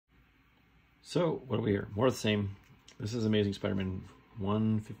So what do we hear? More of the same. This is Amazing Spider-Man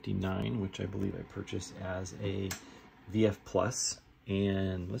 159, which I believe I purchased as a VF Plus.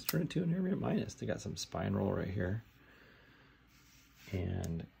 And let's turn it to an Intermediate Minus. They got some spine roll right here.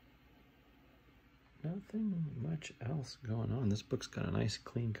 And nothing much else going on. This book's got a nice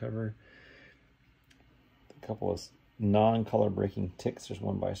clean cover. A couple of non-color breaking ticks. There's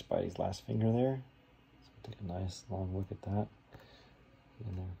one by Spidey's last finger there. So take a nice long look at that.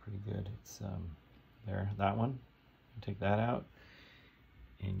 And they're pretty good. It's there, that one. Take that out.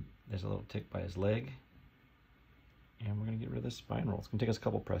 And there's a little tick by his leg. And we're going to get rid of this spine roll. It's going to take us a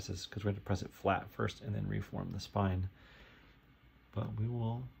couple presses because we have to press it flat first and then reform the spine. But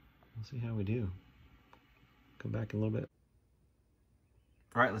we'll see how we do. Come back in a little bit.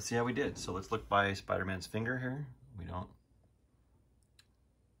 All right, let's see how we did. So let's look by Spider-Man's finger here.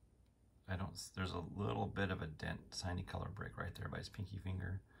 There's a little bit of a dent, tiny color break right there by his pinky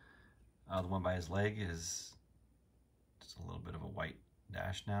finger. The one by his leg is just a little bit of a white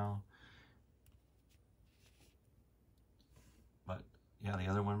dash now. But yeah, the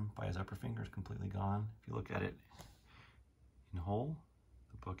other one by his upper finger is completely gone. If you look at it in whole,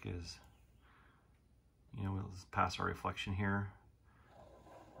 the book is, you know, we'll just pass our reflection here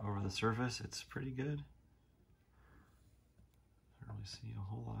over the surface. It's pretty good. I don't really see a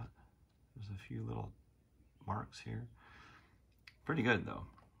whole lot. There's a few little marks here. Pretty good though.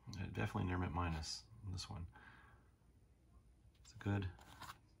 Definitely Intermediate Minus on this one. It's a good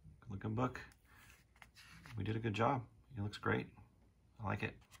looking book. We did a good job. It looks great. I like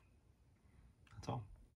it.